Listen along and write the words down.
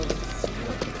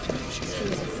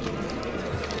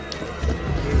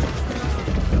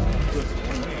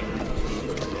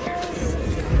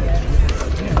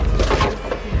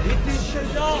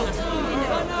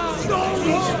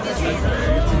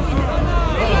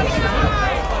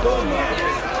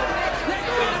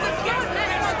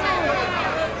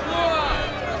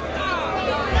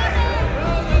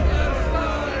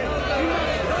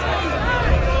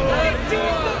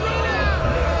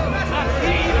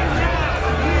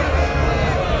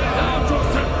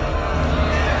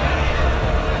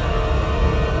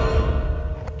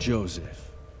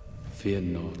Joseph, fear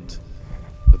not,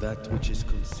 for that which is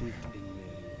conceived in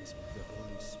Mary is of the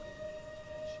Holy Spirit.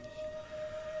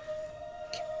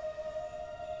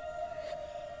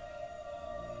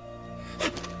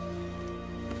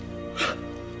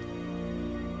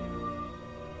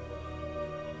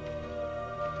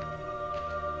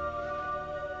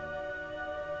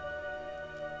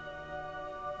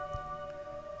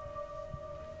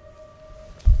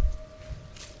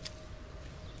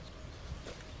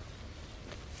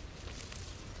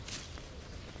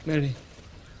 Mary.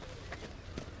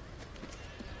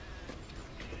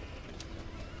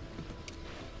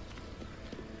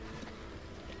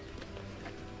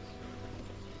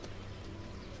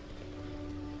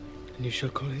 And you shall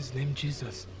call his name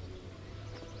Jesus.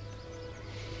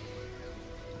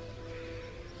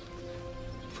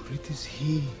 For it is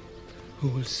he who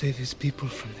will save his people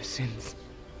from their sins.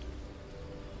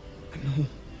 I know.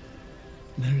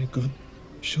 Mary, God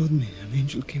showed me. An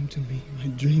angel came to me in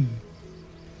my dream.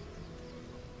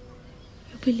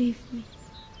 Believe me.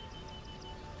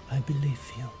 I believe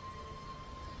you.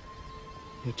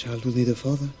 Your child will need a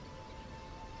father.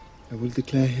 I will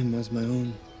declare him as my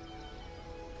own.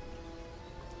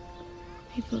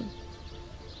 People,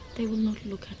 they will not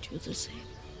look at you the same.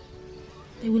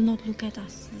 They will not look at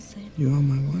us the same. You are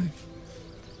my wife.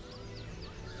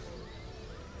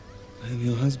 I am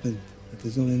your husband. That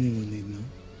is all anyone need know.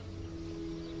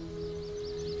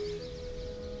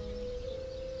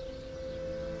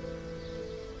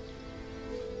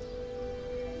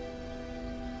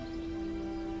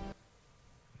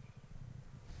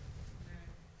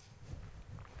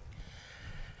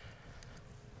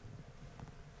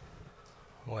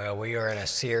 Well, we are in a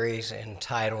series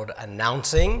entitled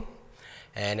Announcing,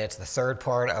 and it's the third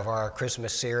part of our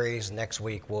Christmas series. Next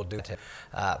week we'll do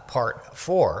part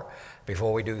 4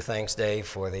 before we do thanks Dave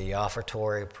for the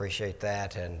offertory. Appreciate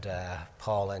that, and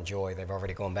Paul and Joy, they've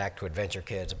already gone back to Adventure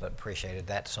Kids, but appreciated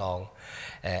that song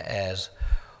as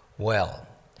well.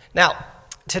 Now,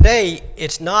 today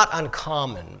it's not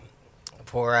uncommon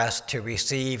for us to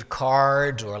receive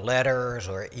cards or letters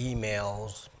or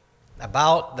emails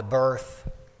about the birth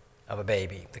of a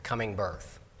baby, the coming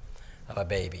birth of a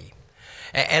baby.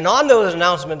 And on those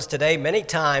announcements today, many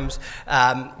times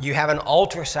you have an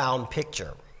ultrasound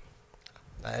picture.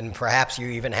 And perhaps you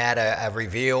even had a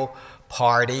reveal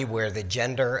party where the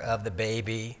gender of the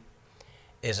baby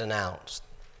is announced.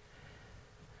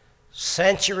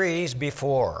 Centuries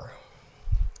before,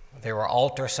 there were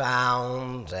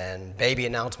ultrasounds and baby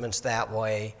announcements that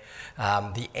way.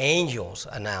 The angels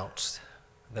announced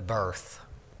the birth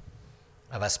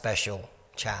of a special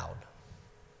child,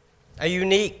 a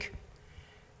unique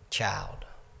child,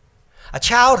 a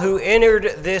child who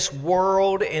entered this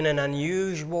world in an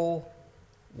unusual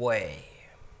way,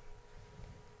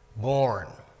 born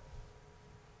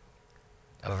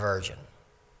of a virgin.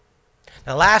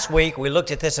 Now, last week we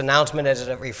looked at this announcement as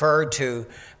it referred to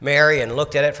Mary and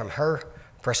looked at it from her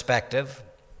perspective.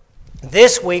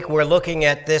 This week, we're looking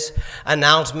at this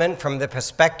announcement from the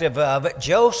perspective of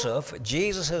Joseph,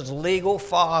 Jesus' legal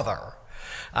father.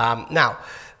 Now,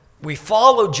 we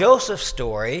follow Joseph's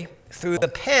story through the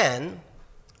pen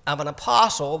of an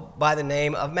apostle by the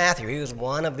name of Matthew. He was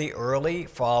one of the early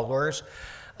followers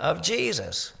of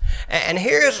Jesus. And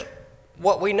here's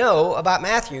what we know about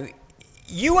Matthew.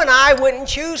 You and I wouldn't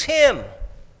choose him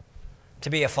to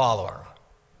be a follower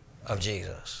of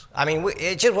Jesus. I mean,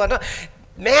 it just wasn't.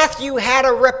 Matthew had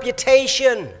a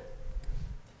reputation.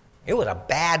 It was a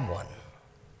bad one.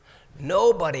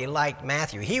 Nobody liked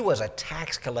Matthew. He was a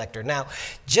tax collector. Now,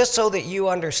 just so that you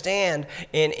understand,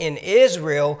 in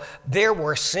Israel, there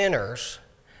were sinners,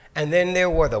 and then there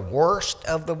were the worst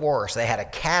of the worst. They had a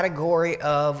category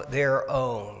of their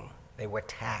own. They were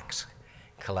tax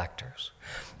collectors.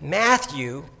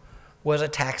 Matthew was a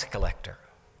tax collector.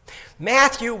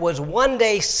 Matthew was one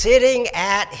day sitting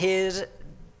at his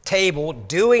table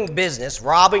doing business,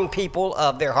 robbing people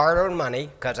of their hard-earned money,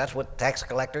 because that's what tax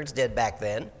collectors did back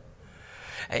then.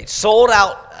 He sold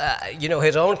out,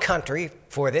 his own country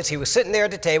for this. He was sitting there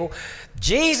at the table.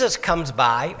 Jesus comes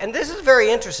by, and this is very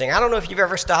interesting. I don't know if you've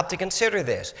ever stopped to consider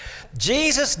this.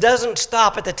 Jesus doesn't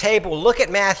stop at the table, look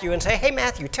at Matthew, and say, "Hey,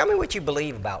 Matthew, tell me what you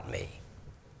believe about me."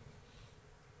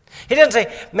 He doesn't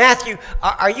say, "Matthew,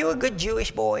 are you a good Jewish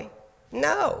boy?"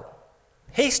 No.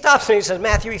 He stops and he says,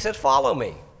 "Matthew," he says, "follow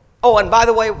me. Oh, and by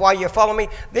the way, while you're following me,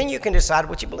 then you can decide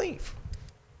what you believe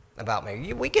about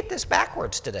me." We get this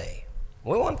backwards today.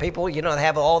 We want people, to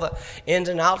have all the ins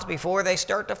and outs before they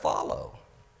start to follow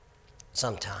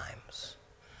sometimes.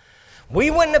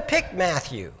 We wouldn't have picked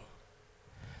Matthew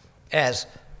as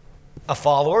a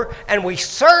follower, and we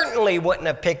certainly wouldn't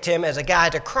have picked him as a guy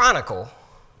to chronicle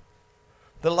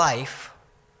the life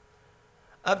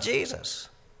of Jesus.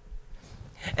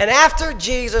 And after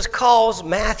Jesus calls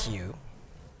Matthew,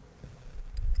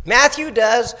 Matthew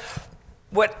does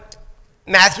what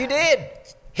Matthew did.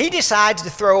 He decides to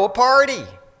throw a party.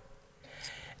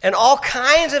 And all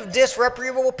kinds of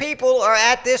disreputable people are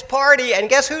at this party, and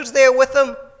guess who's there with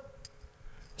them?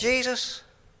 Jesus.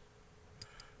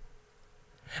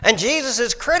 And Jesus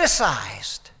is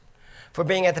criticized for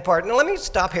being at the party. Now let me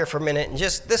stop here for a minute and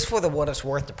just, this for the what it's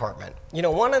worth department. You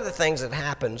know, one of the things that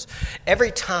happens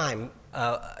every time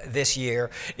this year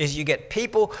is you get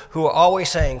people who are always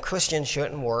saying Christians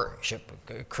shouldn't worship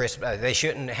Christmas. They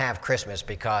shouldn't have Christmas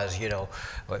because, you know,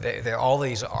 there are all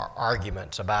these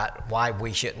arguments about why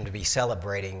we shouldn't be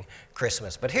celebrating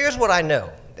Christmas. But here's what I know.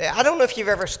 I don't know if you've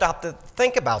ever stopped to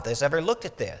think about this, ever looked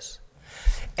at this.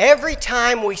 Every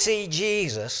time we see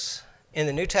Jesus in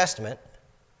the New Testament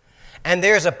and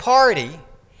there's a party,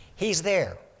 he's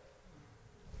there.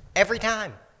 Every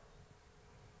time.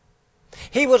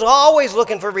 He was always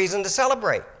looking for reason to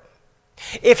celebrate.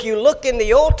 If you look in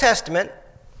the Old Testament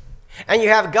and you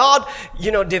have God,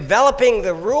 you know, developing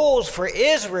the rules for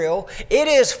Israel, it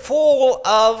is full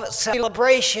of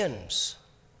celebrations.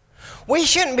 We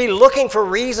shouldn't be looking for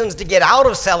reasons to get out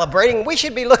of celebrating. We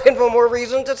should be looking for more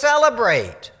reasons to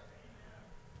celebrate.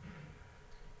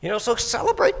 You know, so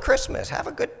celebrate Christmas. Have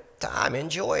a good time.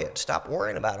 Enjoy it. Stop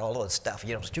worrying about all of this stuff.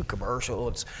 You know, it's too commercial.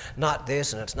 It's not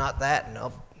this and it's not that.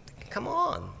 No, come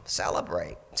on.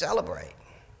 Celebrate. Celebrate.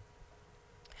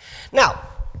 Now,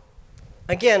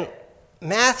 again,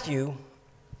 Matthew,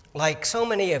 like so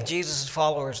many of Jesus'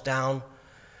 followers down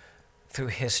through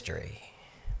history,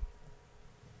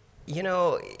 you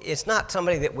know, it's not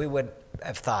somebody that we would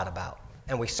have thought about.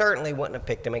 And we certainly wouldn't have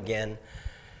picked him again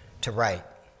to write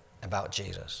about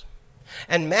Jesus.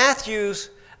 And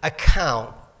Matthew's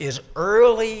account is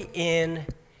early in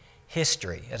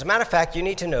history. As a matter of fact, you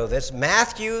need to know this.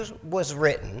 Matthew was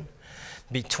written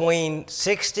between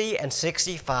 60 and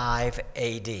 65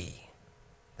 AD.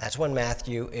 That's when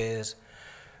Matthew is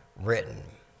written.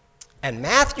 And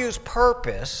Matthew's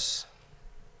purpose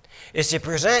is to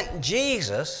present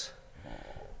Jesus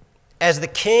as the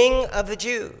King of the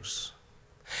Jews.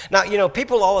 Now, you know,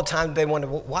 people all the time, they wonder,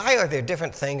 well, why are there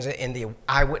different things in the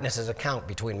eyewitnesses' account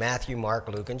between Matthew, Mark,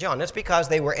 Luke, and John? That's because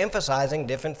they were emphasizing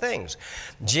different things.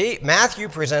 Matthew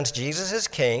presents Jesus as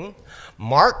king.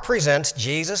 Mark presents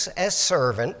Jesus as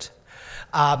servant.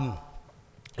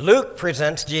 Luke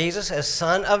presents Jesus as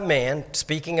Son of Man,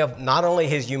 speaking of not only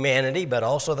his humanity, but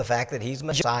also the fact that he's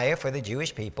Messiah for the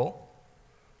Jewish people.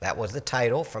 That was the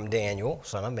title from Daniel,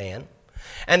 Son of Man.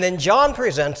 And then John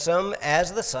presents him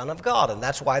as the Son of God, and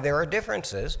that's why there are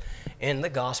differences in the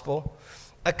gospel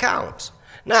accounts.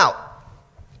 Now,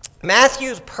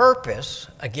 Matthew's purpose,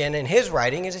 again in his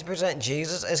writing, is to present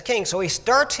Jesus as king. So he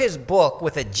starts his book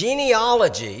with a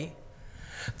genealogy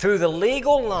through the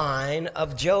legal line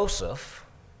of Joseph,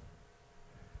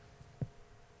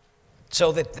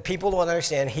 so that the people will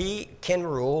understand he can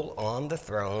rule on the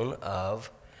throne of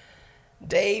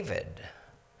David.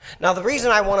 Now, the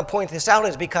reason I want to point this out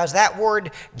is because that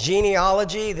word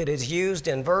genealogy that is used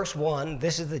in verse 1,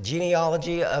 this is the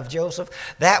genealogy of Joseph,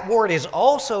 that word is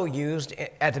also used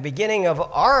at the beginning of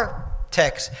our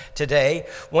text today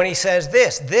when he says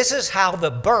this is how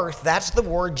the birth, that's the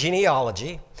word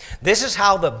genealogy, this is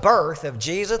how the birth of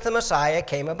Jesus the Messiah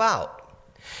came about.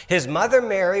 His mother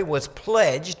Mary was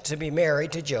pledged to be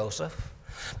married to Joseph,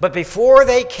 but before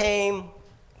they came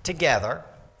together,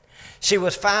 she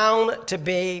was found to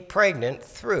be pregnant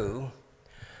through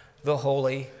the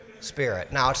Holy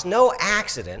Spirit. Now, it's no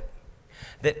accident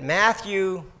that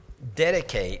Matthew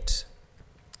dedicates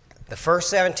the first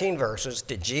 17 verses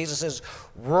to Jesus'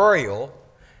 royal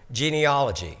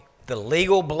genealogy, the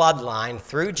legal bloodline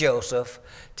through Joseph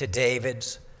to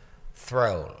David's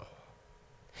throne.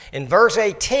 In verse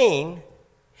 18,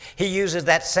 he uses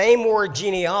that same word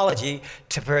genealogy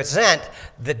to present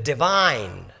the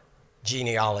divine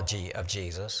genealogy of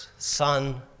Jesus,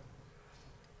 Son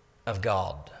of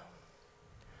God.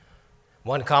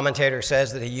 One commentator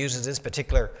says that he uses this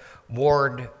particular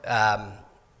word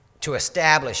to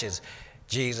establish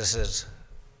Jesus'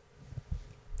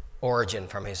 origin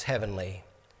from his heavenly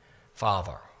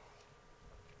Father.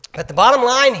 But the bottom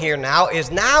line here now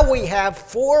is we have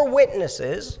four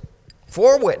witnesses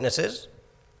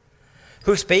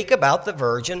who speak about the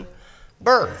virgin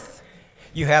birth.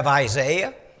 You have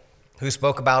Isaiah, who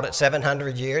spoke about it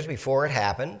 700 years before it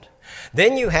happened.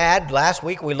 Then you had, last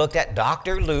week we looked at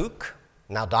Dr. Luke.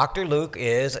 Now, Dr. Luke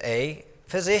is a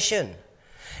physician.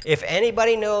 If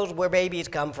anybody knows where babies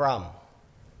come from,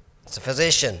 it's a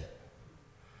physician.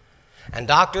 And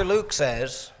Dr. Luke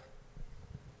says,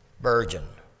 virgin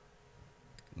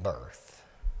birth.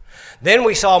 Then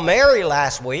we saw Mary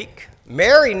last week.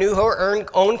 Mary knew her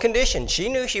own condition. She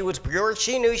knew she was pure.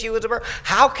 She knew she was a virgin.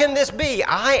 How can this be?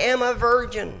 I am a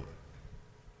virgin.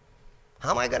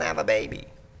 How am I going to have a baby?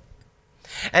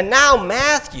 And now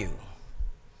Matthew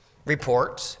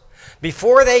reports,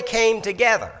 before they came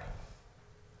together,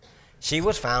 she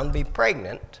was found to be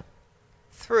pregnant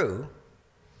through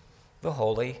the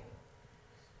Holy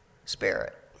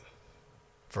Spirit.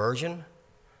 Virgin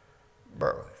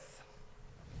birth.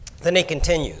 Then he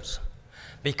continues.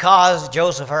 Because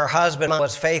Joseph, her husband,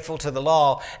 was faithful to the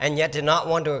law and yet did not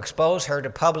want to expose her to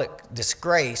public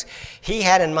disgrace, he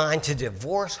had in mind to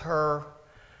divorce her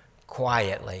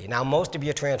quietly. Now, most of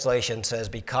your translation says,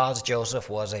 because Joseph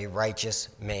was a righteous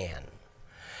man.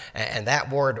 And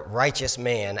that word righteous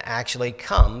man actually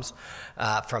comes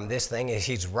from this thing.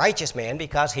 He's righteous man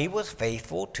because he was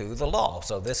faithful to the law.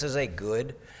 So this is a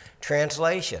good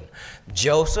translation.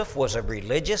 Joseph was a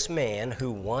religious man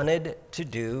who wanted to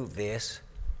do this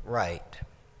right.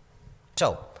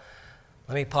 So,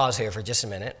 let me pause here for just a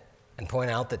minute and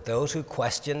point out that those who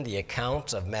question the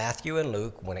accounts of Matthew and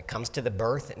Luke when it comes to the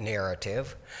birth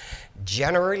narrative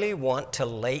generally want to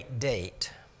late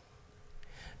date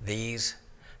these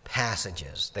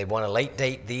passages. They want to late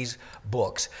date these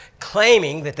books,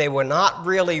 claiming that they were not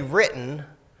really written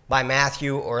by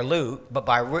Matthew or Luke, but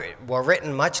were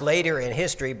written much later in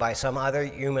history by some other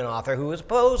human author who was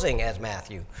posing as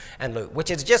Matthew and Luke,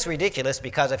 which is just ridiculous,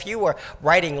 because if you were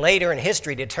writing later in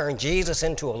history to turn Jesus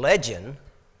into a legend,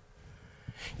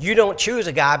 you don't choose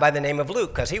a guy by the name of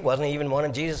Luke, because he wasn't even one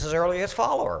of Jesus' earliest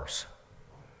followers.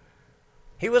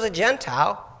 He was a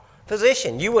Gentile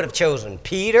physician. You would have chosen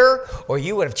Peter, or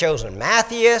you would have chosen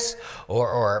Matthias,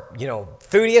 or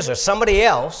Theudius, or somebody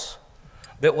else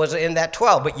that was in that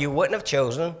 12, but you wouldn't have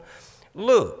chosen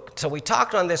Luke. So we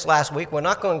talked on this last week. We're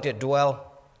not going to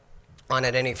dwell on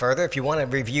it any further. If you want to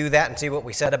review that and see what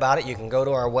we said about it, you can go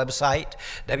to our website,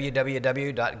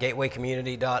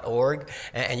 www.gatewaycommunity.org,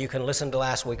 and you can listen to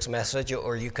last week's message,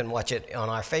 or you can watch it on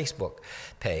our Facebook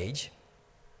page.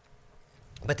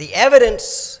 But the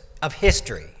evidence of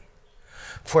history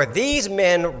for these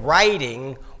men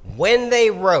writing when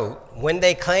they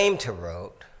claimed to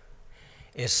wrote,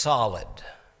 is solid.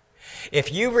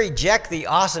 If you reject the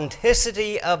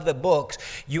authenticity of the books,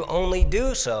 you only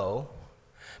do so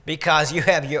because you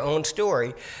have your own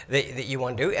story that you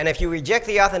want to do. And if you reject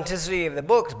the authenticity of the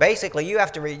books, basically you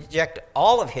have to reject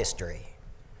all of history,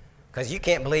 because you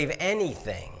can't believe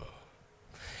anything.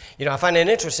 I find it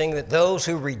interesting that those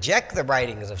who reject the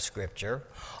writings of Scripture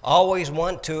always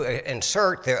want to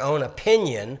insert their own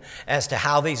opinion as to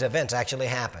how these events actually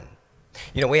happened.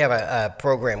 We have a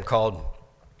program called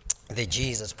the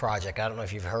Jesus Project. I don't know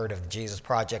if you've heard of the Jesus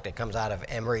Project. It comes out of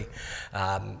Emory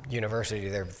University,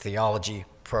 their theology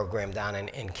program down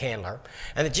in Candler.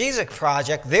 And the Jesus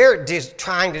Project, they're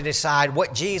trying to decide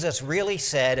what Jesus really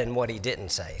said and what he didn't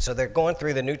say. So they're going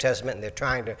through the New Testament and they're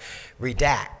trying to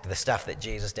redact the stuff that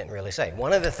Jesus didn't really say.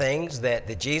 One of the things that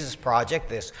the Jesus Project,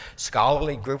 this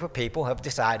scholarly group of people, have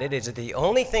decided is that the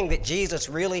only thing that Jesus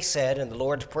really said in the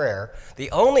Lord's Prayer, the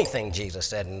only thing Jesus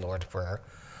said in the Lord's Prayer,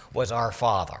 was our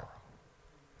Father.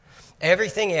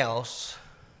 Everything else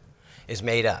is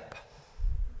made up.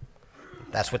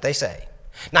 That's what they say.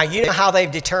 Now, you know how they've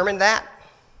determined that?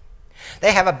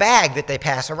 They have a bag that they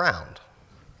pass around.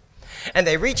 And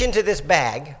they reach into this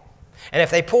bag, and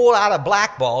if they pull out a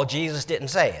black ball, Jesus didn't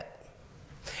say it.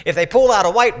 If they pull out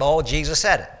a white ball, Jesus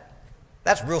said it.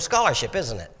 That's real scholarship,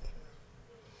 isn't it?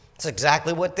 It's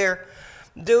exactly what they're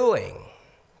doing.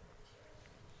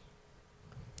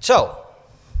 So,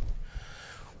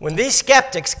 when these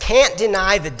skeptics can't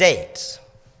deny the dates,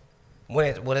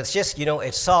 when it's just,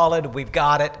 it's solid, we've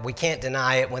got it, we can't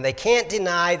deny it. When they can't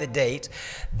deny the dates,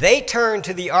 they turn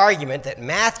to the argument that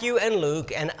Matthew and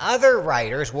Luke and other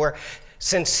writers were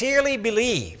sincerely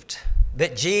believed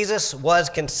that Jesus was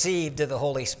conceived of the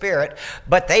Holy Spirit,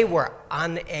 but they were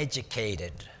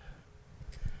uneducated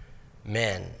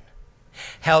men,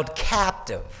 held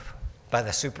captive by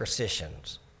the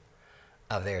superstitions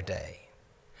of their day.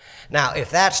 Now, if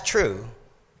that's true,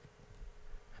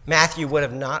 Matthew would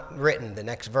have not written the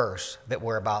next verse that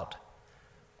we're about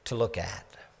to look at.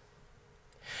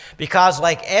 Because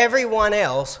like everyone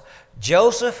else,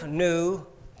 Joseph knew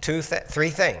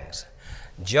three things.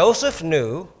 Joseph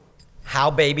knew how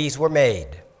babies were made.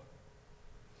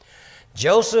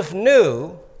 Joseph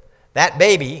knew that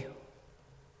baby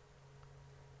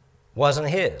wasn't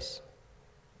his.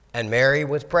 and Mary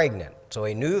was pregnant. So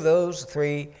he knew those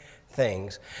three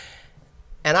things.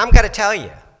 And I'm going to tell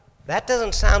you, that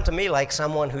doesn't sound to me like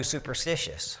someone who's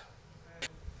superstitious.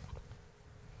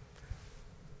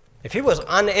 If he was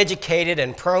uneducated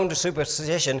and prone to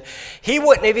superstition, he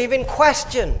wouldn't have even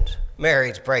questioned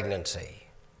Mary's pregnancy,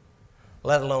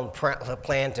 let alone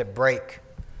plan to break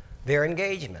their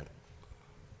engagement.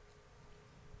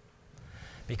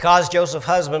 Because Joseph's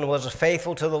husband was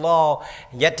faithful to the law,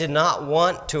 yet did not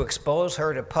want to expose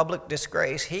her to public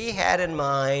disgrace, he had in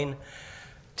mind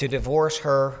to divorce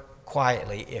her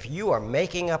quietly. If you are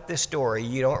making up this story,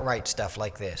 you don't write stuff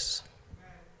like this.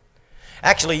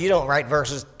 Actually, you don't write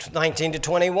verses 19 to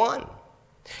 21.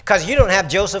 Because you don't have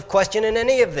Joseph questioning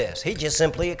any of this. He just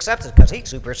simply accepts it because he's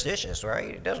superstitious,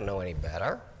 right? He doesn't know any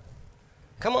better.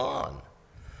 Come on.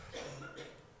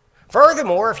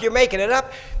 Furthermore, if you're making it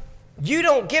up, you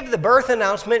don't give the birth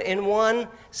announcement in one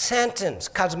sentence,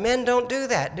 because men don't do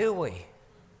that, do we?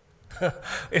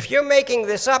 If you're making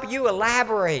this up, you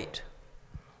elaborate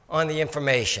on the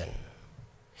information.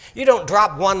 You don't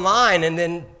drop one line and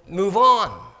then move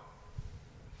on.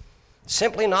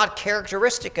 Simply not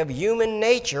characteristic of human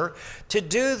nature to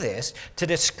do this, to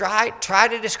try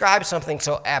to describe something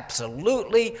so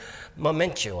absolutely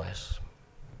momentous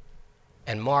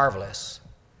and marvelous,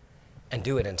 and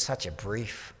do it in such a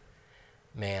brief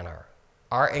manner.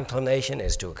 Our inclination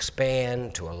is to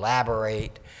expand, to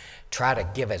elaborate, try to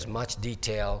give as much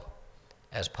detail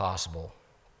as possible.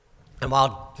 And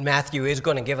while Matthew is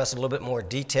going to give us a little bit more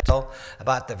detail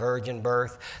about the virgin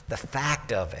birth, the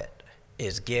fact of it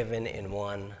is given in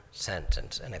one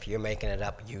sentence. And if you're making it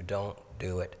up, you don't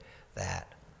do it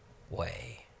that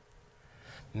way.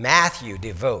 Matthew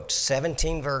devotes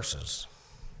 17 verses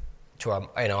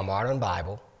in our modern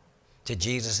Bible to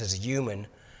Jesus' human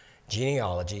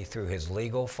genealogy through his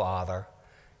legal father,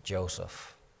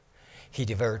 Joseph. He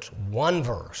devotes one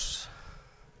verse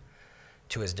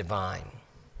to his divine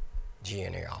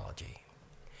genealogy.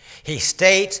 He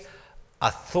states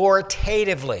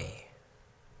authoritatively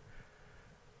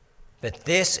that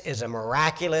this is a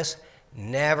miraculous,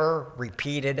 never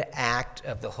repeated act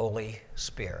of the Holy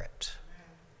Spirit.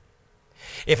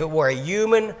 If it were a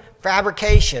human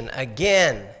fabrication,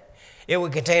 again, it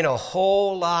would contain a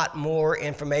whole lot more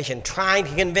information trying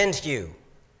to convince you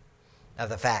of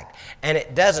the fact. And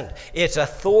it doesn't. Its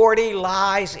authority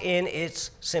lies in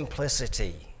its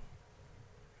simplicity.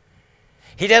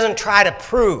 He doesn't try to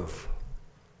prove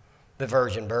the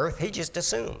virgin birth. He just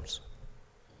assumes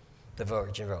the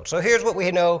virgin birth. So here's what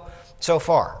we know so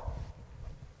far.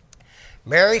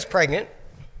 Mary's pregnant.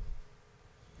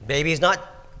 Baby's not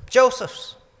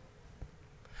Joseph's.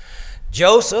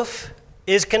 Joseph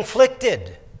is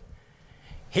conflicted.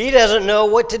 He doesn't know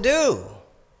what to do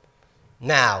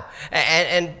now.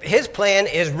 And his plan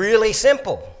is really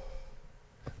simple.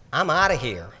 I'm out of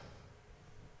here.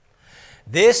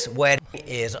 This wedding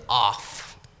is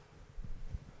off.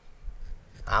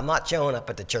 I'm not showing up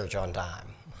at the church on time.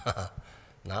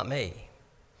 Not me.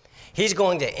 He's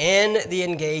going to end the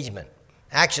engagement.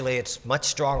 Actually, it's much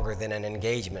stronger than an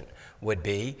engagement would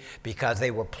be, because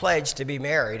they were pledged to be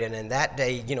married. And in that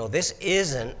day, this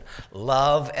isn't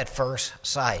love at first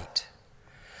sight.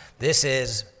 This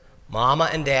is Mama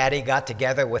and Daddy got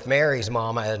together with Mary's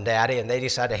mama and daddy, and they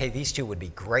decided, hey, these two would be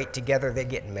great together. They're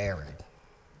getting married.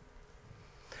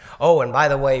 Oh, and by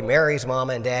the way, Mary's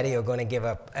mama and daddy are going to give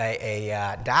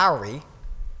a dowry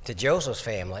to Joseph's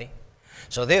family.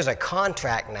 So there's a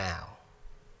contract now.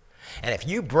 And if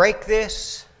you break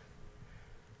this,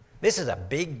 this is a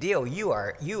big deal. You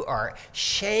are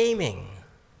shaming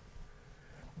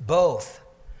both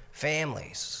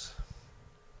families.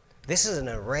 This is an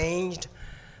arranged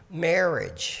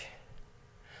marriage.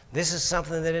 This is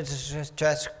something that is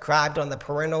described on the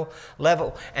parental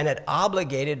level, and it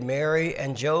obligated Mary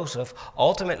and Joseph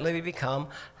ultimately to become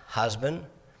husband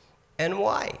and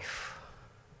wife.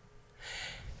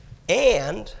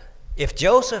 And if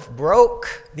Joseph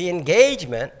broke the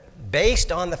engagement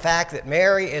based on the fact that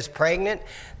Mary is pregnant,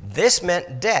 this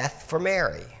meant death for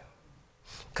Mary,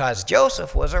 because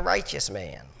Joseph was a righteous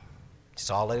man. You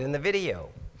saw it in the video.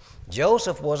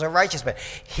 Joseph was a righteous man.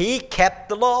 He kept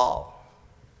the law.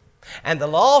 And the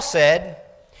law said,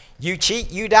 you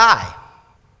cheat, you die.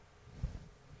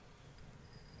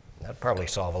 That'd probably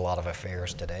solve a lot of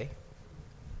affairs today.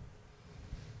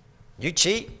 You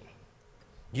cheat,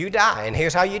 you die. And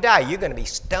here's how you die. You're going to be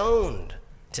stoned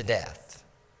to death.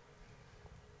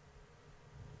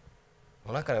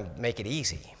 We're not going to make it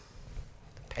easy.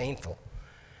 Painful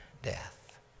death.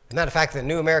 As a matter of fact, the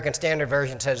New American Standard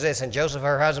Version says this: and Joseph,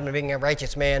 her husband, being a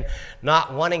righteous man,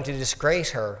 not wanting to disgrace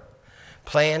her,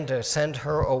 planned to send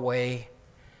her away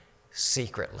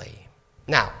secretly.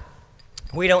 Now,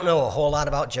 we don't know a whole lot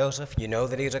about Joseph. You know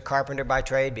that he was a carpenter by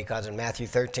trade because in Matthew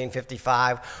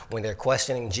 13:55, when they're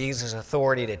questioning Jesus'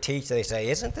 authority to teach, they say,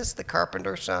 "Isn't this the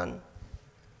carpenter's son?"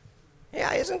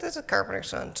 Yeah, isn't this a carpenter's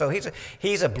son? So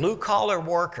he's a blue-collar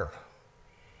worker.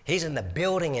 He's in the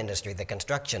building industry, the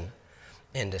construction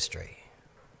industry.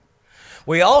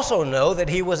 We also know that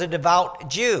he was a devout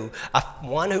Jew,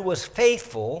 one who was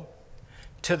faithful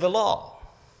to the law.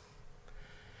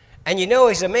 And you know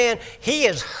he's a man, he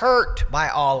is hurt by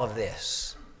all of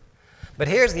this. But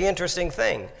here's the interesting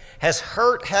thing. As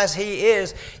hurt as he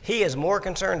is more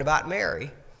concerned about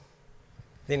Mary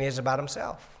than he is about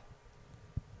himself.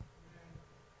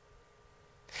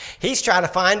 He's trying to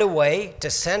find a way to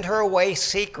send her away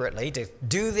secretly, to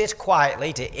do this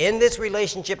quietly, to end this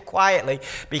relationship quietly,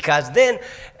 because then,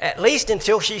 at least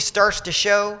until she starts to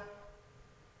show,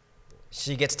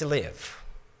 she gets to live.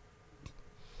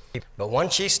 But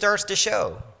once she starts to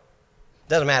show,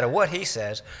 doesn't matter what he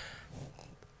says,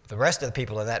 the rest of the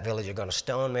people of that village are going to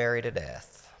stone Mary to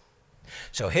death.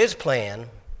 So his plan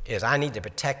is, I need to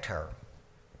protect her.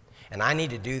 And I need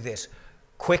to do this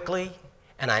quickly,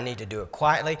 and I need to do it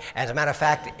quietly. As a matter of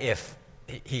fact, if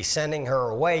he's sending her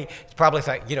away, it's probably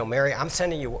like, Mary, I'm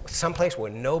sending you someplace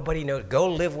where nobody knows. Go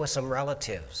live with some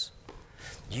relatives.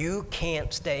 You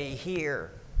can't stay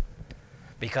here.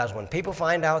 Because when people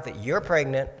find out that you're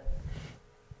pregnant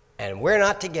and we're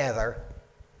not together,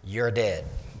 you're dead.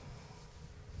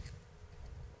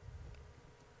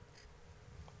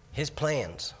 His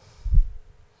plans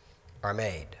are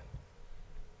made.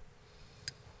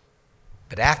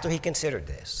 But after he considered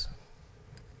this,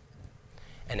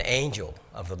 an angel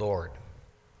of the Lord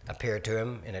appeared to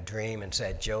him in a dream and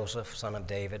said, "Joseph, son of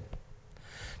David,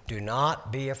 do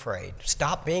not be afraid."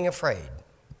 Stop being afraid.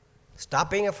 Stop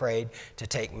being afraid to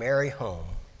take Mary home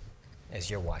as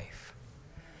your wife,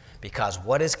 because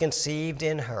what is conceived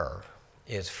in her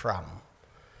is from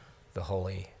the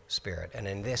Holy Spirit. And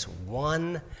in this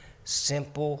one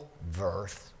simple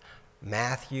verse,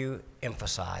 Matthew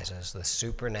emphasizes the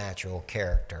supernatural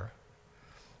character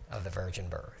of the virgin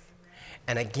birth.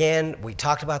 And again, we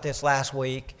talked about this last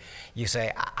week. You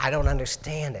say, I don't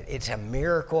understand it. It's a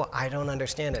miracle. I don't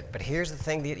understand it. But here's the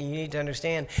thing that you need to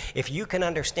understand. If you can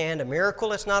understand a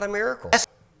miracle, it's not a miracle.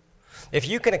 If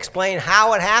you can explain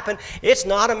how it happened, it's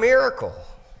not a miracle.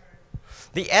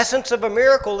 The essence of a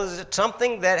miracle is it's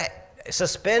something that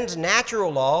suspends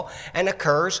natural law and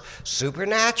occurs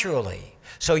supernaturally.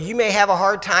 So you may have a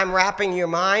hard time wrapping your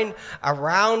mind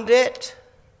around it.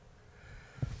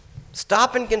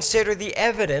 Stop and consider the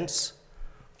evidence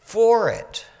for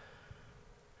it.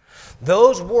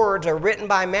 Those words are written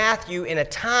by Matthew in a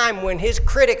time when his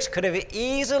critics could have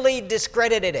easily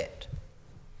discredited it.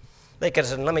 They could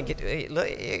have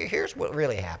said, here's what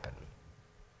really happened.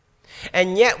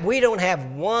 And yet we don't have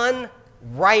one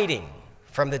writing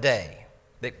from the day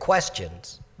that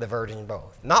questions the virgin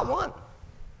birth. Not one.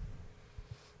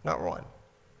 Not one.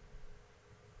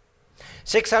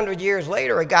 600 years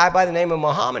later, a guy by the name of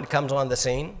Muhammad comes on the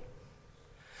scene,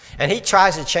 and he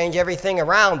tries to change everything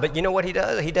around, but you know what he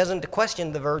does? He doesn't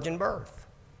question the virgin birth.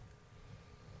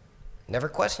 Never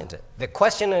questions it. The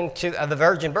questioning of the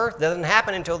virgin birth doesn't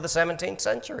happen until the 17th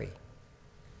century.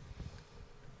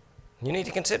 You need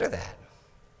to consider that.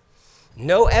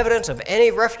 No evidence of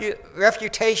any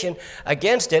refutation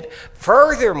against it.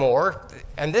 Furthermore,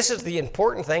 and this is the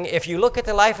important thing, if you look at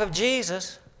the life of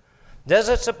Jesus, does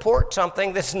it support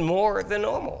something that's more than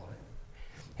normal?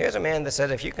 Here's a man that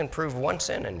said, if you can prove one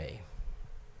sin in me,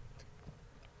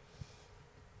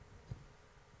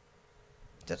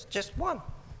 just one.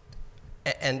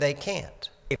 And they can't.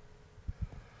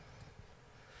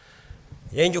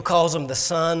 The angel calls him the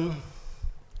Son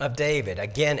of David,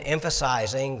 again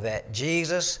emphasizing that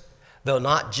Jesus, though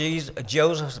not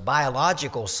Joseph's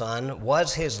biological son,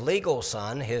 was his legal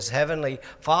son. His heavenly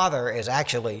Father is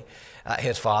actually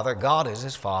his Father. God is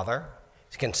his Father.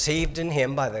 He's conceived in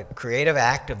him by the creative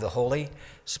act of the Holy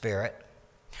Spirit.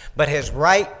 But his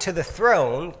right to the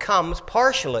throne comes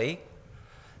partially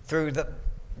through the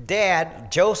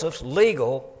dad, Joseph's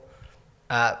legal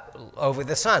over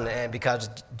the son, and because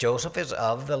Joseph is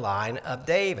of the line of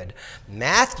David.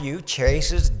 Matthew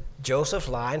traces Joseph's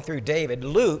line through David.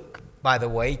 Luke, by the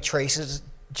way, traces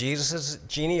Jesus'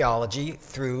 genealogy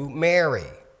through Mary.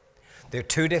 They're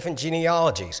two different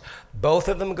genealogies. Both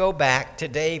of them go back to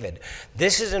David.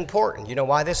 This is important. You know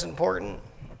why this is important?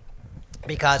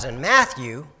 Because in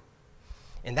Matthew,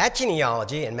 in that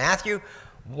genealogy, in Matthew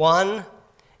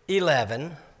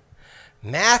 1:11,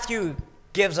 Matthew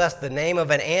gives us the name of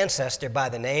an ancestor by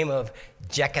the name of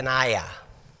Jeconiah.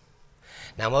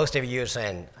 Now, most of you are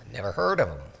saying, I've never heard of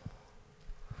him.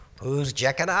 Who's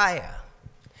Jeconiah?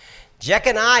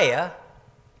 Jeconiah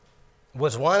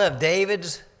was one of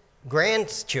David's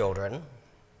grandchildren,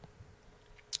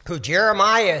 who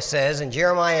Jeremiah says in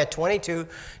Jeremiah 22,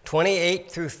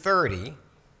 28 through 30,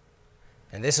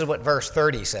 and this is what verse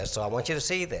 30 says, so I want you to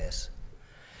see this.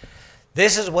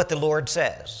 This is what the Lord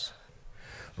says.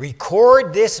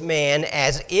 Record this man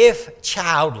as if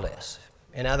childless.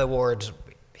 In other words,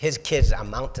 his kids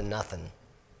amount to nothing.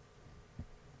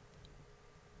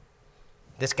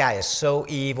 This guy is so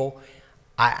evil.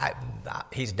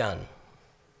 He's done.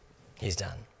 He's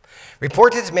done.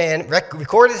 Record this man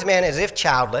as if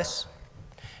childless.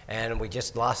 And we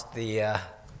just lost the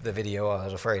video. I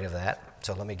was afraid of that.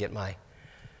 So let me get my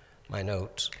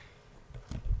notes.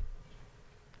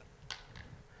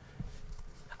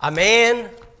 A man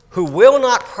who will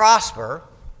not prosper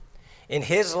in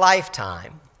his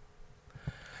lifetime,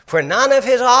 for none of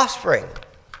his offspring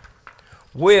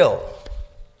will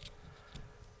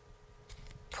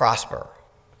prosper.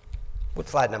 What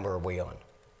slide number are we on?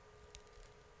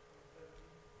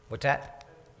 What's that?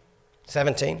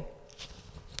 17?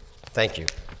 Thank you.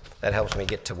 That helps me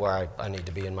get to where I need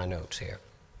to be in my notes here.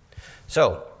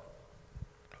 So,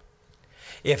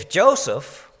 if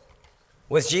Joseph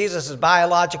was Jesus'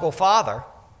 biological father,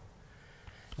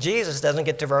 Jesus doesn't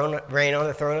get to reign on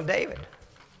the throne of David.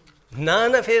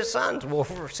 None of his sons will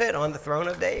sit on the throne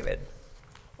of David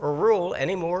or rule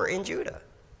anymore in Judah.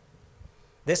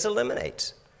 This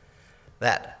eliminates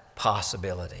that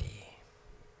possibility.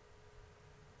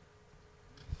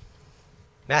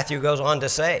 Matthew goes on to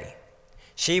say,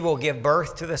 she will give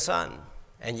birth to the son,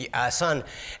 and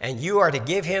you are to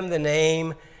give him the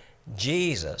name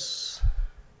Jesus,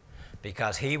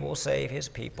 because he will save his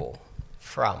people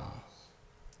from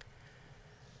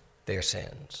their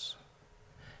sins.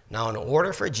 Now, in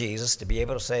order for Jesus to be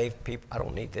able to save people, I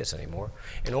don't need this anymore.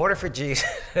 In order for Jesus,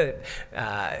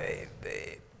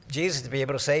 Jesus to be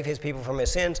able to save his people from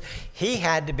his sins, he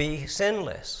had to be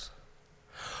sinless.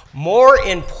 More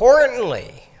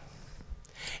importantly,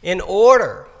 in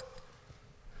order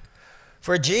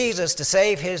for Jesus to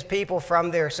save his people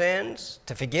from their sins,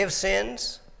 to forgive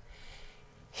sins,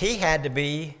 he had to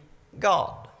be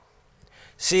God.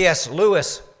 C.S.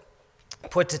 Lewis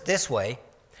puts it this way.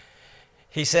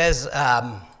 He says,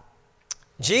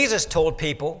 Jesus told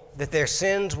people that their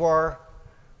sins were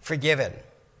forgiven.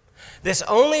 This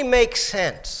only makes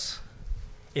sense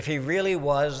if he really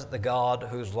was the God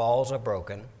whose laws are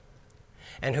broken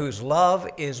and whose love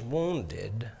is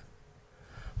wounded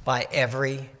by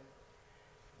every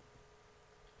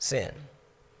sin.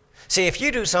 See, if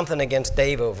you do something against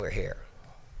Dave over here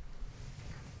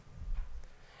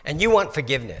and you want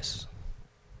forgiveness,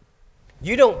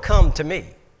 you don't come to me.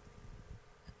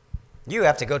 You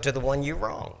have to go to the one you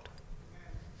wronged.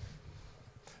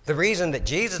 The reason that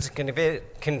Jesus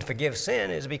can forgive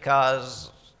sin is because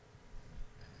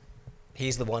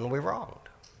he's the one we wronged.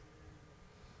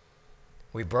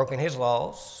 We've broken his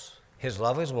laws. His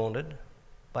love is wounded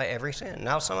by every sin.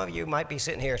 Now, some of you might be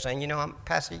sitting here saying,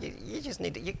 Pastor, you just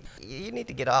need to you need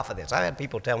to get off of this. I've had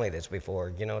people tell me this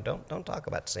before. Don't talk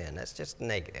about sin. That's just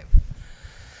negative.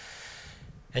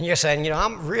 And you're saying,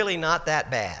 I'm really not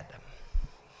that bad.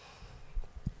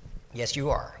 Yes, you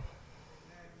are.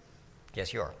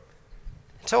 Yes, you are.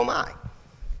 So am I.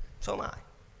 So am I.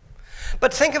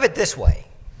 But think of it this way.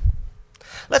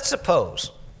 Let's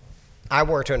suppose I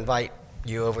were to invite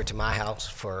you over to my house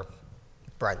for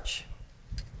brunch.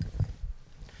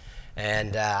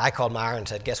 And I called Myra and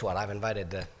said, guess what? I've invited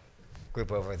the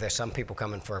group over. There's some people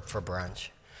coming for brunch.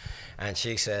 And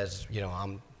she says,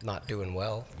 I'm not doing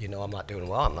well. I'm not doing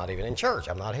well. I'm not even in church.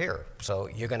 I'm not here. So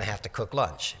you're going to have to cook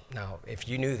lunch. Now, if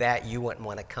you knew that, you wouldn't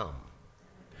want to come.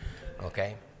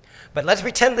 Okay? But let's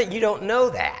pretend that you don't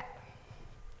know that.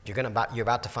 You're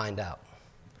about to find out.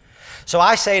 So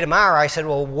I say to Myra, I said,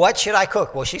 well, what should I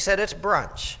cook? Well, she said, it's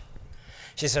brunch.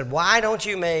 She said, why don't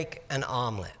you make an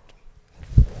omelet?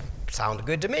 Sounds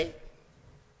good to me.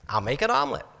 I'll make an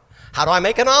omelet. How do I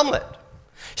make an omelet?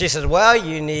 She says, well,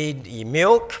 you need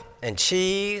milk and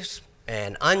cheese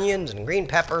and onions and green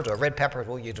peppers or red peppers.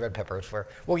 We'll use red peppers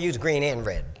we'll use green and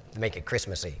red to make it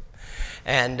Christmassy.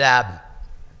 And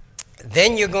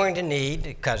then you're going to need,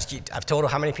 because I've told her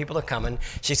how many people are coming,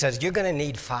 she says, you're going to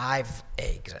need 5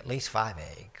 eggs, at least 5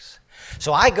 eggs.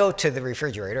 So I go to the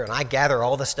refrigerator and I gather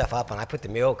all the stuff up and I put the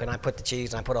milk and I put the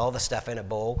cheese and I put all the stuff in a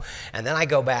bowl. And then I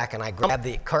go back and I grab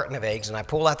the carton of eggs and I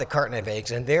pull out the carton of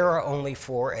eggs, and there are only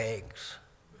 4 eggs.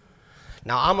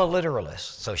 Now, I'm a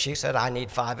literalist, so she said I need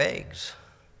 5 eggs.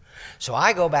 So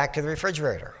I go back to the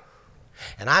refrigerator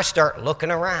and I start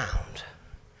looking around.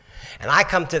 And I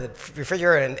come to the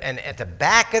refrigerator, and at the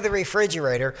back of the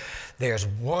refrigerator, there's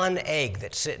one egg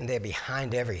that's sitting there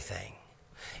behind everything.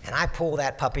 And I pull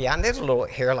that puppy out, and there's a little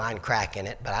hairline crack in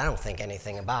it, but I don't think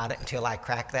anything about it until I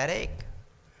crack that egg.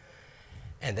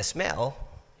 And the smell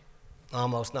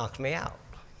almost knocks me out.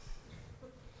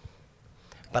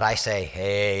 But I say,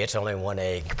 hey, it's only one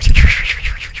egg.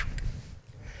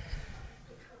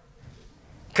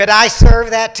 Could I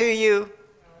serve that to you?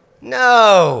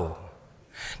 No.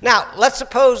 Now, let's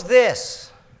suppose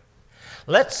this.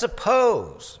 Let's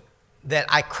suppose that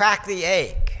I crack the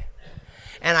egg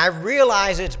and I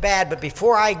realize it's bad, but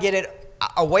before I get it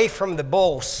away from the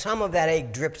bowl, some of that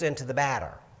egg drips into the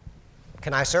batter.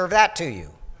 Can I serve that to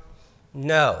you?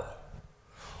 No.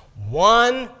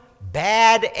 One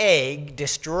bad egg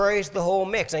destroys the whole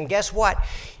mix. And guess what?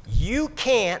 You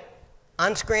can't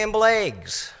unscramble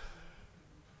eggs.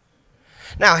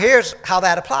 Now, here's how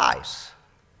that applies.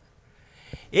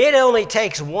 It only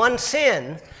takes one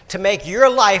sin to make your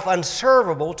life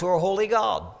unservable to a holy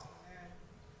God.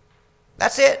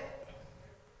 That's it.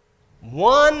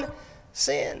 One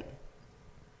sin.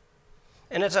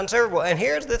 And it's unservable. And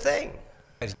here's the thing.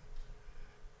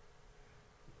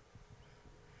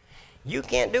 You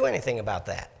can't do anything about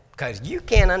that because you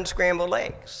can't unscramble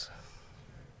eggs.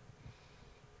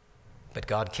 But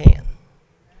God can.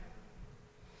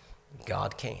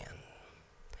 God can.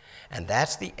 And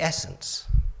that's the essence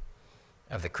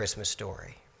of the Christmas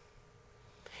story.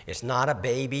 It's not a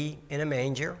baby in a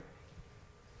manger.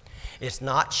 It's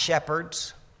not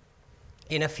shepherds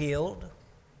in a field.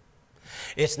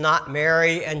 It's not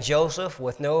Mary and Joseph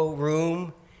with no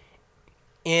room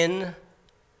in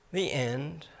the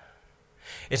inn.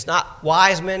 It's not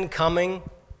wise men coming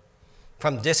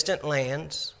from distant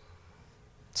lands.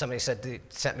 Somebody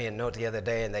sent me a note the other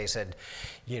day, and they said,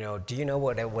 do you know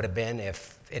what it would have been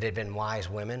if it had been wise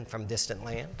women from distant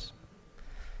lands?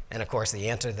 And of course, the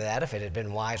answer to that, if it had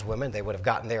been wise women, they would have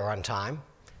gotten there on time,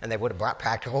 and they would have brought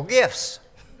practical gifts.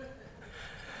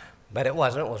 But it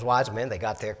wasn't. It was wise men. They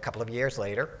got there a couple of years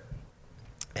later,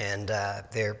 and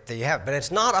there you have it. But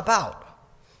it's not about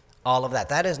all of that.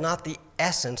 That is not the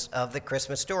essence of the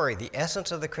Christmas story. The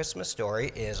essence of the Christmas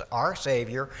story is our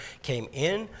Savior came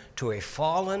into a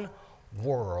fallen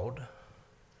world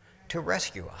to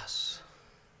rescue us.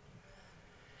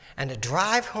 And to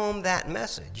drive home that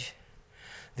message,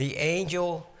 the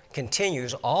angel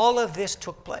continues, all of this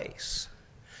took place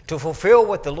to fulfill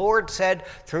what the Lord said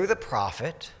through the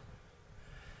prophet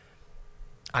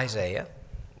Isaiah.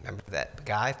 Remember that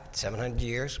guy 700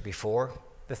 years before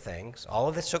the things. All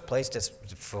of this took place to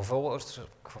fulfill what was.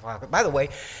 By the way,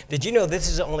 did you know this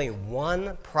is only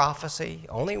one prophecy,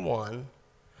 only one,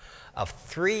 of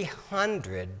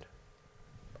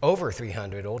over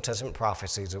 300 Old Testament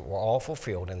prophecies that were all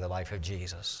fulfilled in the life of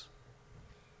Jesus.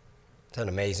 It's an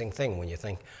amazing thing when you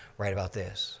think right about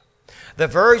this. The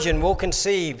virgin will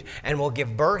conceive and will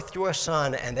give birth to a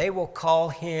son, and they will call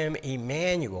him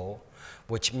Emmanuel,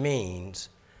 which means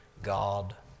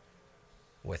God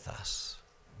with us.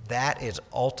 That is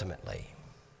ultimately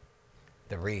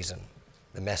the reason,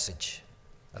 the message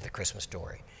of the Christmas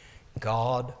story.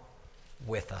 God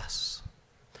with us.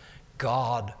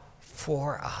 God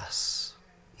for us,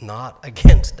 not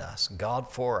against us.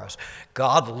 God for us.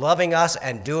 God loving us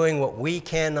and doing what we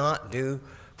cannot do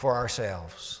for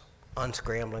ourselves.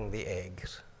 Unscrambling the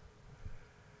eggs.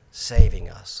 Saving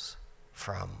us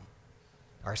from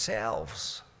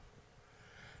ourselves.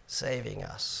 Saving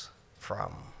us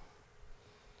from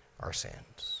our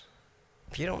sins.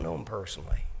 If you don't know him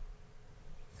personally,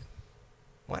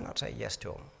 why not say yes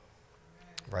to him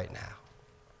right now?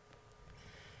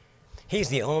 He's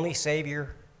the only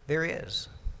Savior there is.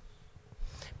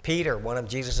 Peter, one of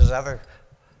Jesus' other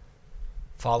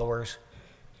followers,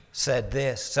 said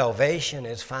this, salvation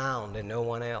is found in no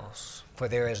one else, for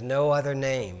there is no other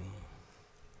name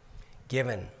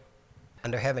given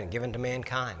under heaven, given to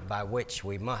mankind, by which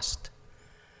we must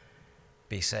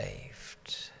be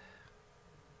saved.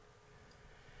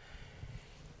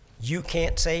 You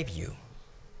can't save you.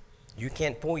 You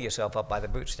can't pull yourself up by the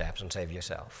bootstraps and save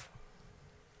yourself.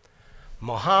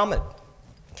 Muhammad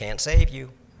can't save you.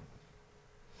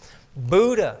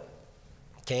 Buddha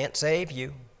can't save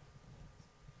you.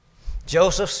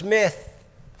 Joseph Smith,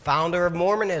 founder of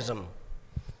Mormonism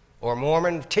or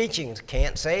Mormon teachings,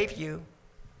 can't save you.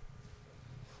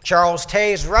 Charles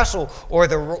Taze Russell or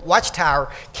the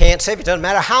Watchtower can't save you. It doesn't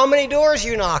matter how many doors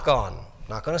you knock on.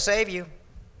 Not going to save you.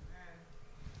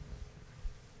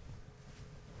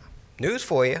 News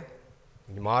for you,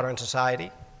 in modern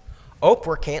society,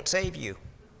 Oprah can't save you,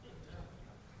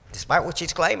 despite what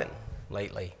she's claiming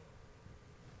lately.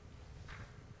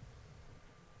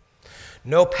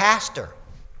 No pastor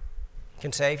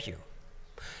can save you.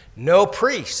 No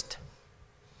priest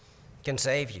can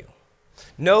save you.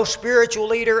 No spiritual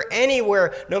leader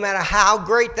anywhere, no matter how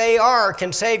great they are,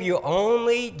 can save you.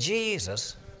 Only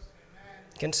Jesus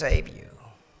can save you.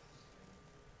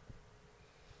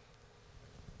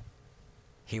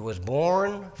 He was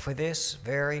born for this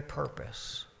very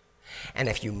purpose. And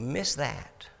if you miss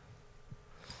that,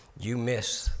 you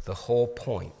miss the whole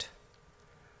point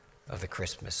of the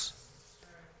Christmas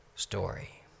story.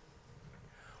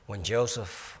 When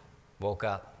Joseph woke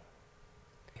up,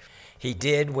 he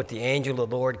did what the angel of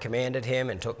the Lord commanded him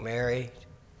and took Mary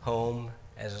home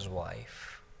as his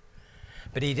wife.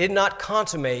 But he did not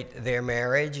consummate their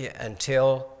marriage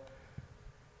until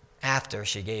after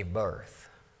she gave birth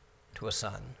to a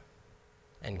son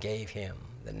and gave him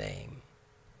the name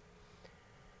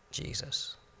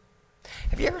Jesus.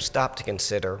 Have you ever stopped to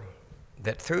consider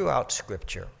that throughout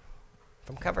Scripture,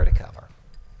 from cover to cover,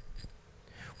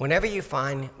 whenever you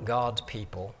find God's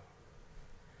people,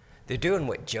 they're doing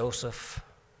what Joseph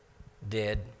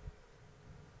did,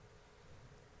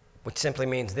 which simply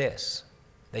means this: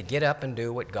 they get up and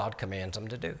do what God commands them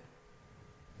to do.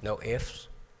 No ifs,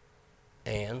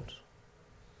 ands,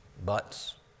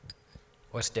 buts,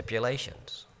 or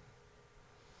stipulations.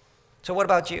 So what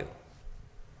about you?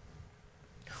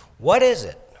 What is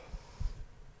it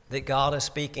that God is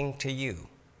speaking to you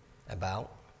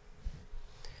about,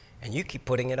 and you keep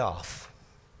putting it off?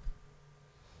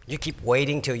 You keep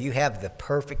waiting till you have the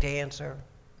perfect answer,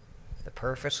 the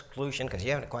perfect solution, because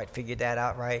you haven't quite figured that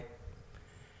out right.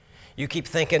 You keep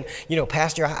thinking,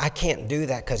 Pastor, I can't do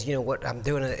that because, what I'm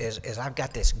doing is I've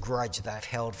got this grudge that I've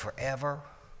held forever.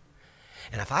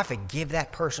 And if I forgive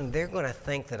that person, they're going to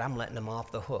think that I'm letting them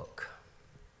off the hook.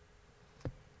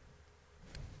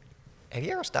 Have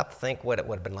you ever stopped to think what it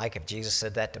would have been like if Jesus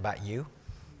said that about you?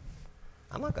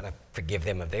 I'm not going to forgive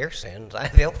them of their sins.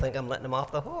 They'll think I'm letting them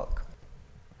off the hook.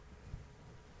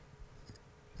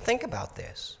 Think about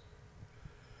this.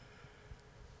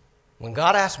 When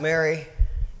God asked Mary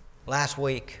last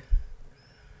week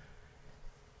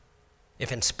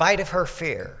if in spite of her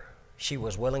fear she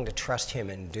was willing to trust him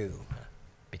and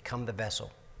become the vessel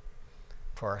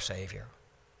for our Savior,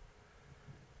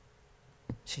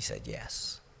 she said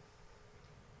yes.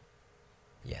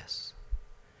 Yes.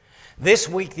 This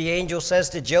week the angel says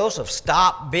to Joseph,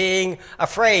 stop being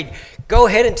afraid. Go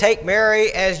ahead and take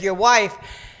Mary as your wife.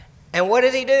 And what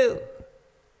does he do?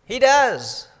 He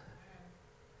does.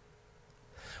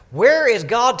 Where is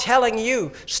God telling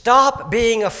you, stop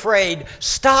being afraid,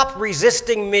 stop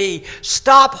resisting me,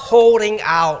 stop holding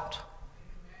out,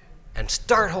 and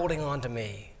start holding on to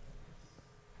me,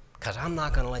 because I'm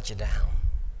not going to let you down.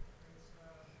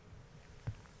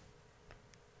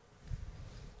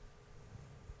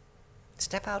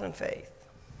 Step out in faith.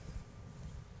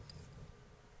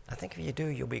 I think if you do,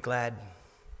 you'll be glad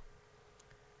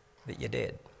that you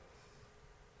did.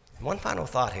 And one final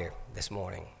thought here this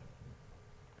morning.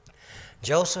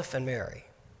 Joseph and Mary.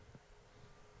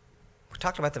 We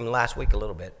talked about them last week a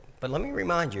little bit, but let me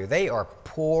remind you, they are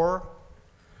poor,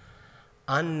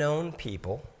 unknown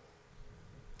people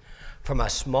from a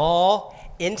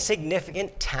small,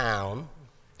 insignificant town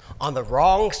on the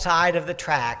wrong side of the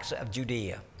tracks of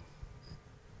Judea.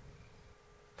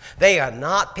 They are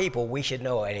not people we should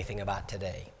know anything about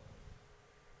today.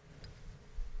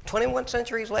 21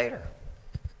 centuries later.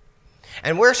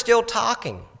 And we're still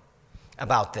talking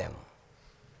about them.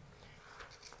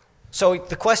 So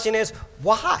the question is,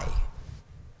 why?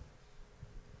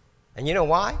 And you know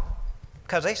why?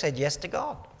 Because they said yes to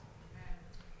God.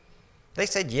 They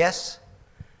said yes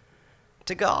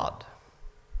to God.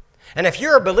 And if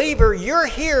you're a believer, you're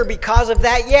here because of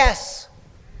that yes.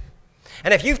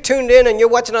 And if you've tuned in and you're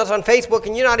watching us on Facebook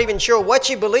and you're not even sure what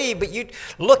you believe, but you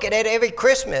look at it every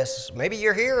Christmas, maybe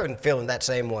you're here and feeling that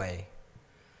same way.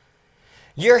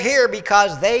 You're here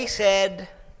because they said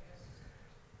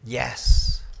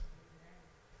yes.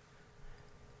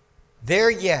 Their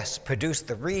yes produced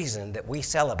the reason that we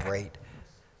celebrate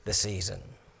the season.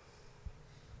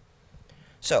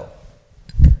 So,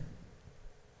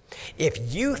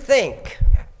 if you think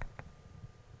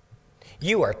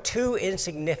you are too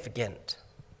insignificant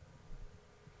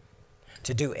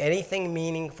to do anything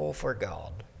meaningful for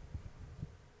God,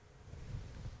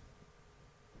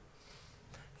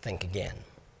 think again.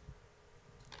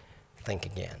 Think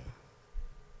again.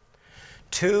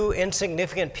 Two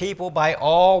insignificant people by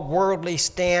all worldly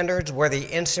standards were the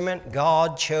instrument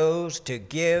God chose to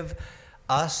give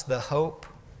us the hope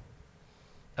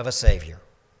of a Savior.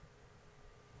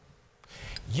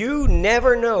 You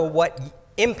never know what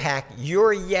impact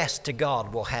your yes to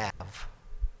God will have.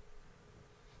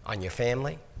 on your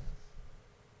family,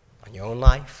 on your own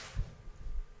life,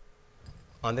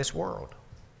 on this world.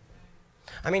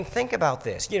 I mean, think about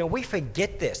this. We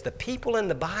forget this. The people in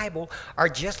the Bible are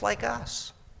just like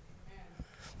us.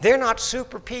 They're not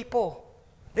super people.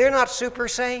 They're not super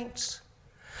saints.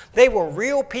 They were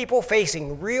real people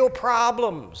facing real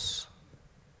problems.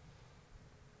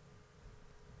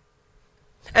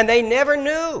 And they never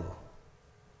knew,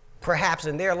 perhaps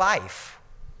in their life.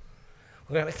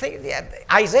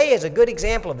 Isaiah is a good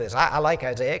example of this. I like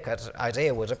Isaiah because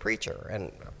Isaiah was a preacher.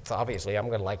 And obviously I'm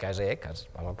going to like Isaiah because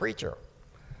I'm a preacher.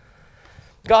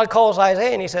 God calls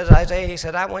Isaiah and he says, Isaiah,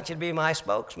 I want you to be my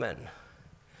spokesman.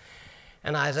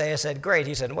 And Isaiah said, great.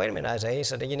 He said, wait a minute, Isaiah. He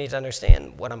said, you need to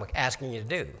understand what I'm asking you to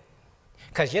do.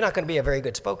 Because you're not going to be a very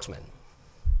good spokesman.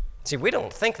 See, we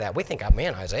don't think that. We think, oh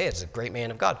man, Isaiah is a great man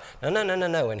of God.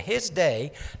 No. In his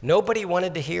day, nobody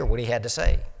wanted to hear what he had to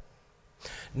say.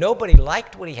 Nobody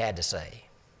liked what he had to say.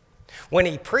 When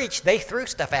he preached, they threw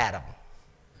stuff at him.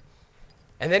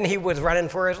 And then he was running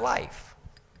for his life.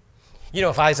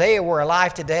 If Isaiah were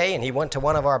alive today and he went to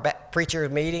one of our preacher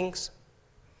meetings,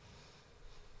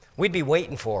 we'd be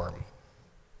waiting for him.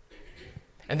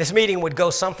 And this meeting would go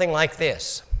something like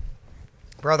this.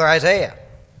 Brother Isaiah,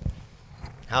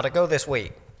 how'd it go this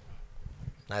week?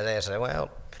 Isaiah said, well,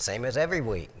 same as every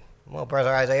week. Well,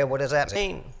 Brother Isaiah, what does that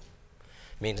mean?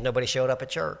 It means nobody showed up at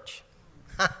church.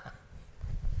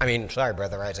 Sorry,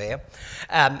 Brother Isaiah.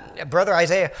 Brother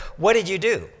Isaiah, what did you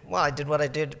do? Well, I did what I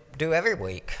did do every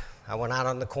week. I went out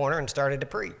on the corner and started to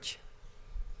preach.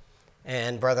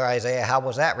 And Brother Isaiah, how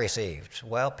was that received?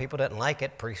 Well, people didn't like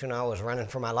it. Pretty soon I was running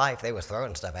for my life. They was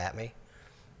throwing stuff at me.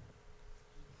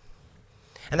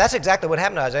 And that's exactly what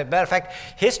happened to Isaiah. Matter of fact,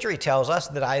 history tells us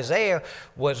that Isaiah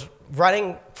was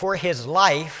running for his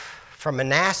life from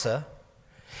Manasseh.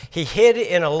 He hid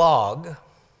in a log.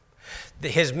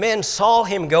 His men saw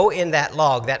him go in that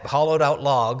log, that hollowed out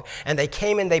log, and they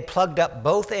came and they plugged up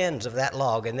both ends of that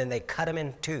log, and then they cut him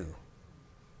in two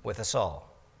with a saw.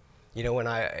 When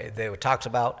there talks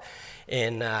about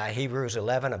in Hebrews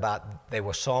 11 about they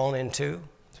were sawn in two,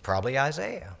 it's probably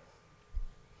Isaiah.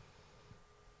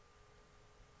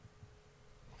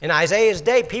 In Isaiah's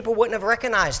day, people wouldn't have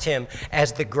recognized him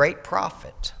as the great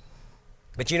prophet.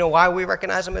 But you know why we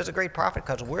recognize him as a great prophet?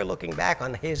 Because we're looking back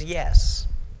on his yes.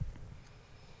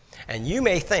 And you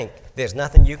may think there's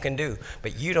nothing you can do,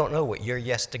 but you don't know what your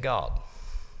yes to God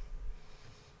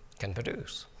can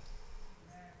produce.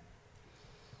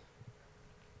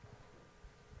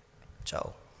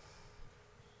 So,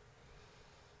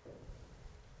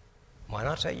 why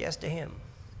not say yes to him?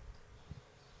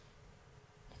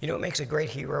 You know what makes a great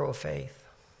hero of faith?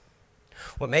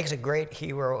 What makes a great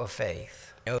hero of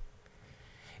faith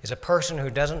is a person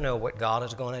who doesn't know what God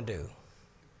is going to do,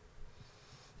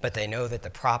 but they know that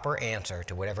the proper answer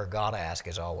to whatever God asks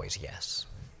is always yes.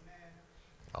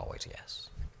 Always yes.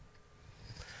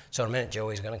 So in a minute,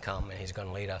 Joey's going to come and he's going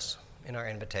to lead us in our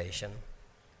invitation.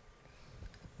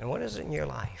 And what is it in your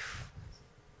life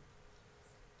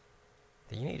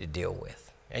that you need to deal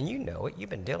with? And you know it. You've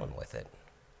been dealing with it.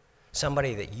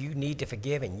 Somebody that you need to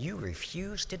forgive and you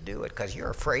refuse to do it because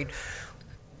you're afraid,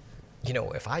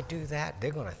 if I do that,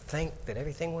 they're going to think that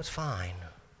everything was fine.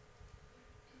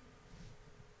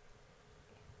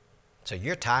 So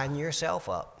you're tying yourself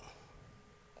up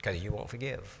because you won't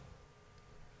forgive.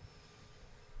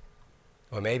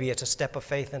 Or maybe it's a step of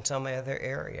faith in some other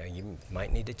area. You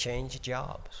might need to change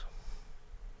jobs.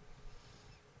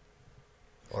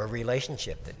 Or a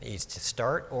relationship that needs to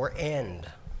start or end.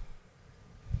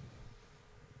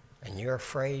 And you're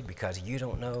afraid because you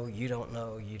don't know.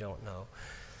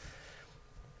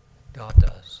 God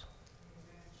does.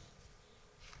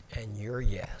 And your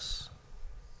yes,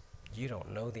 you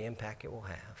don't know the impact it will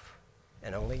have.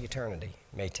 And only eternity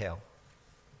may tell.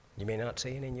 You may not see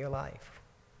it in your life.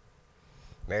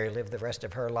 Mary lived the rest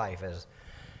of her life as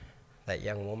that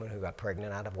young woman who got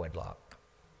pregnant out of wedlock.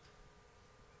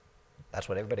 That's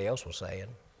what everybody else was saying.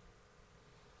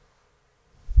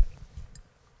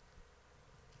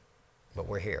 But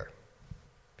we're here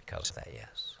because of that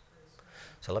yes.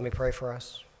 So let me pray for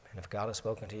us. And if God has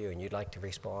spoken to you and you'd like to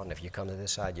respond, if you come to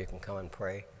this side, you can come and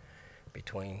pray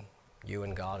between you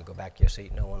and God. Go back to your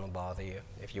seat. No one will bother you.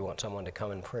 If you want someone to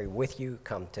come and pray with you,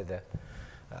 come to the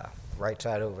right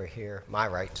side over here, my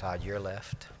right side, your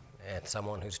left, and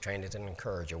someone who's trained as an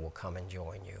encourager will come and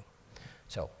join you.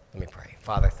 So let me pray.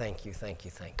 Father, thank you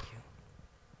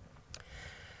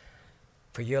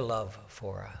for your love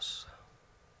for us,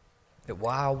 that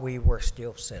while we were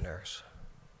still sinners,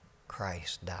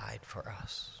 Christ died for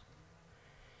us.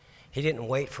 He didn't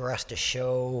wait for us to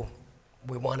show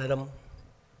we wanted him.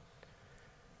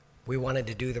 We wanted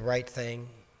to do the right thing.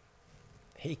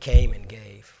 He came and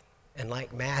gave. And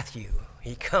like Matthew,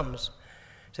 he comes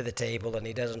to the table and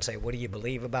he doesn't say, what do you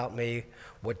believe about me?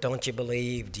 What don't you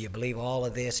believe? Do you believe all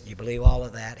of this? Do you believe all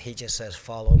of that? He just says,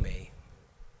 follow me.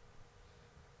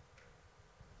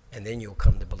 And then you'll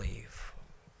come to believe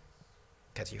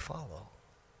because you follow.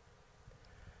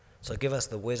 So give us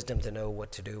the wisdom to know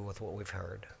what to do with what we've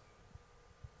heard.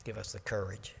 Give us the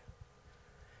courage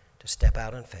to step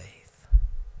out in faith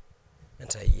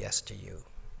and say yes to you,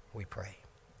 we pray.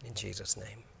 In Jesus'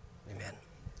 name, amen.